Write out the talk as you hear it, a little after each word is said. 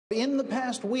In the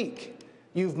past week,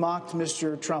 you've mocked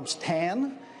Mr. Trump's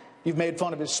tan. You've made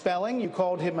fun of his spelling. You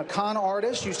called him a con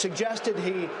artist. You suggested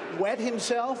he wet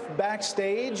himself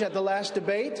backstage at the last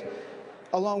debate,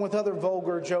 along with other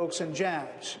vulgar jokes and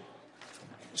jabs.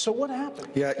 So what happened?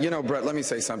 Yeah, you know, Brett, let me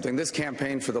say something. This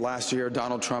campaign for the last year,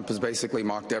 Donald Trump has basically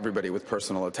mocked everybody with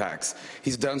personal attacks.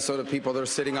 He's done so to people that are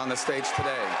sitting on the stage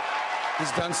today.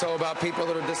 He's done so about people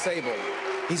that are disabled.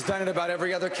 He's done it about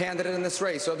every other candidate in this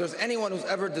race. So if there's anyone who's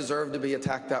ever deserved to be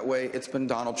attacked that way, it's been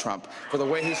Donald Trump for the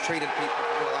way he's treated people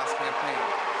for the last campaign.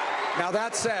 Now,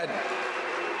 that said,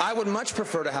 I would much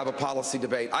prefer to have a policy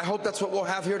debate. I hope that's what we'll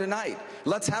have here tonight.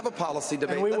 Let's have a policy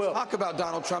debate. And we will. Let's talk about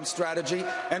Donald Trump's strategy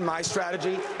and my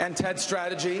strategy and Ted's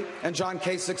strategy and John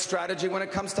Kasich's strategy when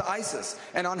it comes to ISIS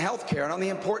and on health care and on the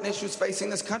important issues facing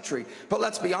this country. But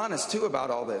let's be honest, too, about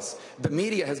all this. The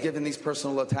media has given these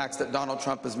personal attacks that Donald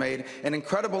Trump has made an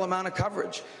incredible amount of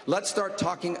coverage. Let's start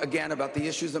talking again about the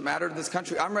issues that matter to this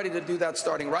country. I'm ready to do that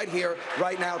starting right here,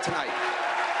 right now, tonight.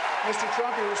 Mr.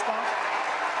 Trump, your response?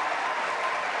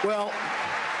 Well,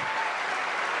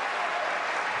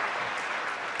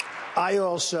 I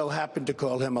also happen to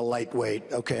call him a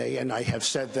lightweight, okay, and I have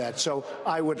said that, so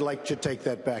I would like to take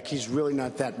that back. He's really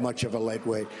not that much of a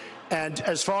lightweight. And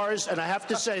as far as, and I have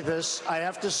to say this,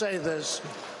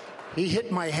 he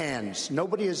hit my hands.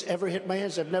 Nobody has ever hit my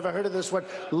hands. I've never heard of this one.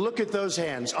 Look at those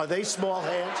hands. Are they small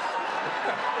hands?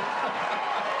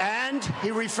 And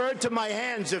he referred to my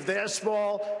hands. If they're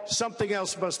small, something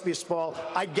else must be small.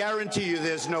 I guarantee you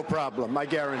there's no problem. I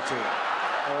guarantee you.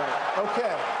 All right.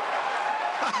 Okay.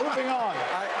 Moving on.